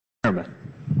Chairman.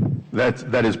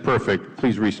 That is perfect.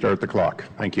 Please restart the clock.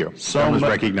 Thank you. Some is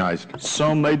recognized.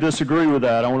 Some may disagree with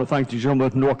that. I want to thank the gentleman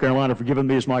from North Carolina for giving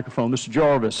me his microphone. Mr.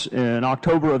 Jarvis, in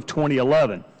October of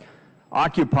 2011,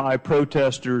 Occupy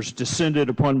protesters descended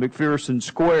upon McPherson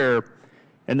Square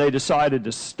and they decided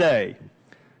to stay.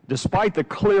 Despite the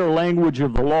clear language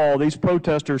of the law, these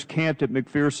protesters camped at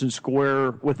McPherson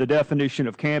Square with the definition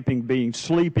of camping being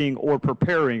sleeping or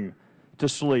preparing to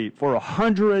sleep for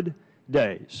 100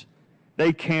 days.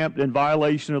 They camped in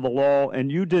violation of the law,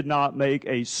 and you did not make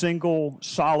a single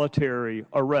solitary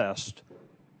arrest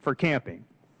for camping.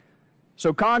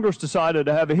 So Congress decided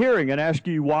to have a hearing and ask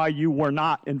you why you were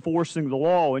not enforcing the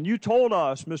law. And you told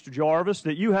us, Mr. Jarvis,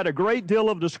 that you had a great deal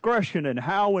of discretion in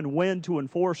how and when to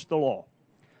enforce the law.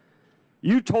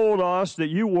 You told us that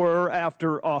you were,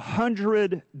 after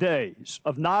 100 days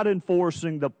of not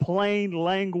enforcing the plain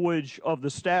language of the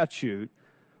statute,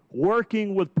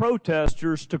 working with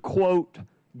protesters to, quote,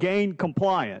 gain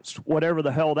compliance, whatever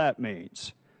the hell that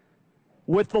means,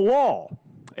 with the law,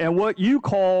 and what you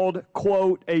called,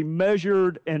 quote, a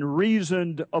measured and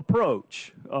reasoned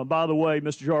approach. By the way,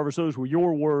 Mr. Jarvis, those were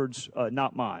your words,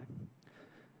 not mine.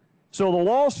 So the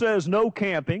law says no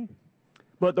camping,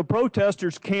 but the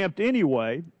protesters camped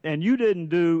anyway, and you didn't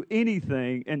do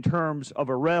anything in terms of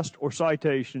arrest or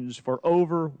citations for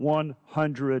over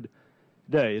 100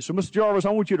 days. So, Mr. Jarvis,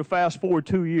 I want you to fast forward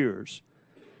 2 years.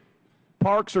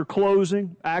 Parks are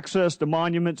closing, access to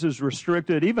monuments is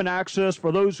restricted, even access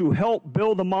for those who helped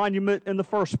build the monument in the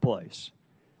first place.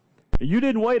 You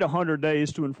didn't wait 100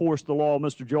 days to enforce the law,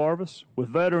 Mr. Jarvis, with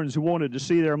veterans who wanted to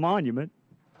see their monument.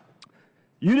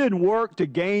 You didn't work to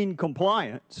gain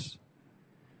compliance.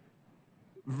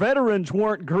 Veterans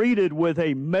weren't greeted with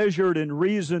a measured and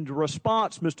reasoned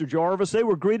response, Mr. Jarvis. They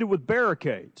were greeted with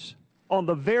barricades on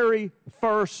the very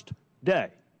first day.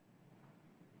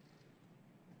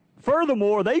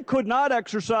 Furthermore, they could not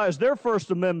exercise their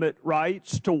First Amendment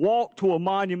rights to walk to a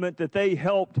monument that they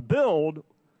helped build,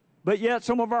 but yet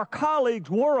some of our colleagues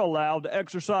were allowed to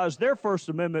exercise their First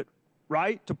Amendment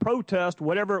right to protest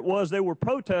whatever it was they were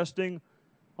protesting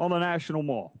on the National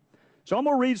Mall. So I'm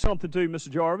going to read something to you, Mr.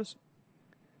 Jarvis.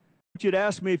 I want you to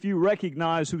ask me if you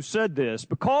recognize who said this.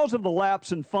 Because of the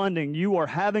lapse in funding, you are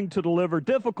having to deliver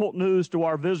difficult news to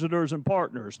our visitors and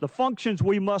partners. The functions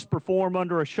we must perform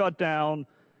under a shutdown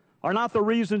are not the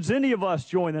reasons any of us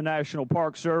join the National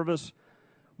Park Service,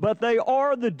 but they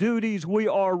are the duties we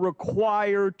are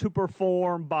required to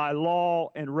perform by law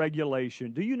and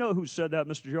regulation. Do you know who said that,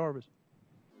 Mr. Jarvis?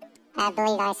 I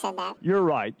believe I said that. You're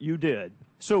right, you did.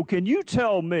 So can you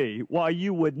tell me why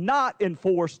you would not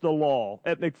enforce the law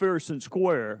at McPherson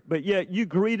Square, but yet you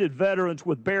greeted veterans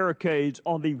with barricades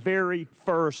on the very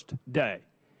first day?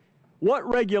 What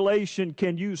regulation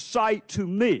can you cite to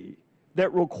me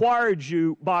that required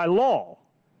you by law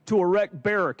to erect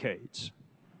barricades?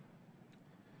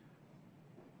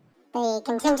 The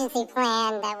contingency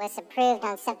plan that was approved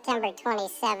on September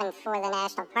 27th for the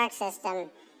National Park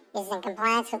System is in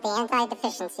compliance with the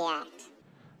Anti-Deficiency Act.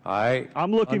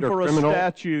 I'm looking for a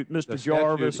statute, Mr.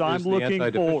 Jarvis.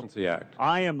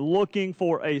 I am looking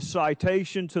for a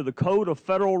citation to the Code of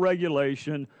Federal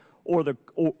Regulation or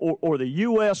the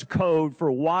U.S. Code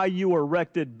for why you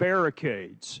erected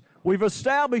barricades. We've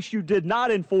established you did not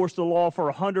enforce the law for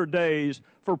 100 days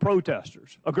for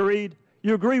protesters. Agreed?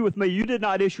 You agree with me? You did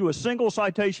not issue a single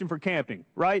citation for camping,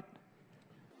 right?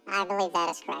 I believe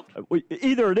that is correct.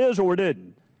 Either it is or it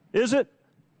didn't. Is it?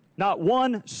 Not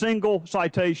one single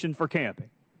citation for camping.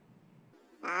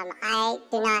 I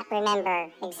do not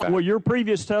remember exactly. Well, your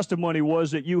previous testimony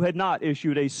was that you had not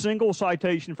issued a single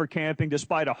citation for camping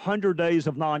despite 100 days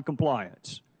of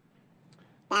noncompliance.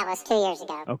 That was 2 years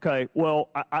ago. Okay, well,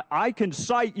 I can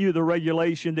cite you the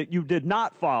regulation that you did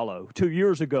not follow 2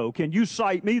 years ago. Can you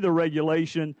cite me the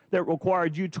regulation that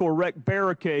required you to erect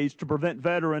barricades to prevent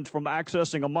veterans from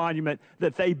accessing a monument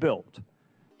that they built?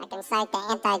 I can cite the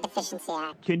Anti-Deficiency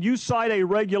Act. Can you cite a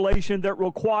regulation that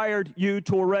required you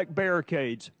to erect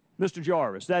barricades? Mr.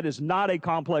 Jarvis, that is not a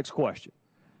complex question.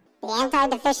 The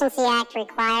Anti-Deficiency Act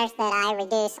requires that I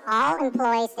reduce all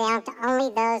employees down to only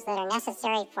those that are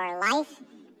necessary for life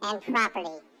and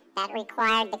property. That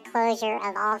required the closure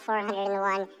of all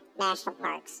 401 national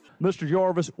parks. Mr.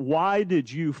 Jarvis, why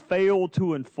did you fail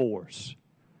to enforce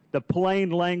the plain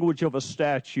language of a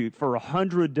statute for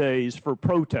 100 days for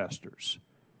protesters?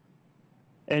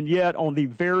 And yet, on the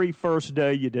very first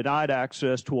day, you denied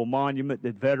access to a monument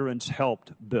that veterans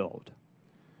helped build.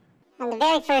 On the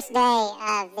very first day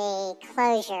of the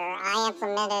closure, I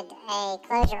implemented a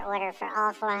closure order for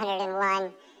all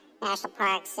 401 national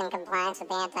parks in compliance with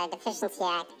the Anti-Deficiency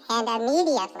Act. And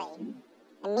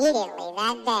immediately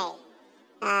that day,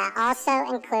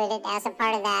 also included as a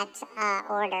part of that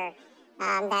order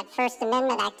that First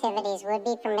Amendment activities would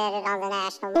be permitted on the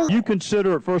national mall. Do you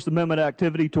consider it First Amendment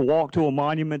activity to walk to a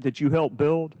monument that you helped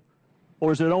build?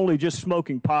 Or is it only just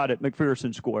smoking pot at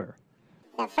McPherson Square?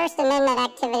 The First Amendment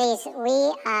activities,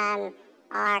 we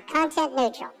are content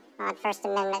neutral on First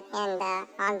Amendment and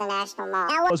on the National Mall.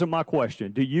 That wasn't my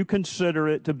question. Do you consider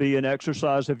it to be an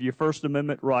exercise of your First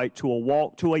Amendment right to a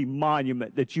walk to a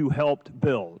monument that you helped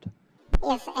build?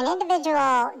 If an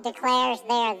individual declares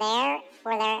they're there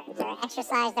for to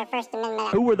exercise their First Amendment...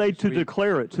 Who were they to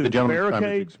declare it to? The gentleman's time has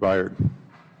barricades? expired.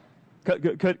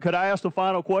 Could I ask the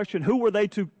final question? Who were they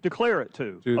to declare it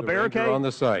to? To A the barricade? ranger on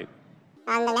the site.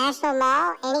 On the National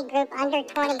Mall, any group under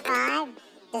 25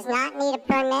 does not need a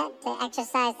permit to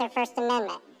exercise their First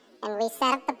Amendment. And we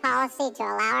set up the policy to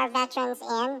allow our veterans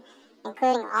in,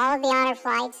 including all of the honor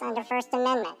flights under First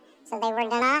Amendment. So they were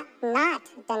not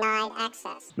denied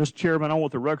access. Mr. Chairman, I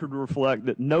want the record to reflect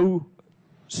that no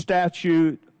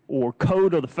statute or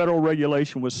code of the federal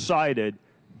regulation was cited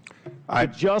to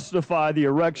justify the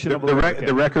erection of a barricade.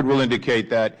 The record will indicate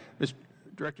that. Mr.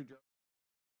 Director.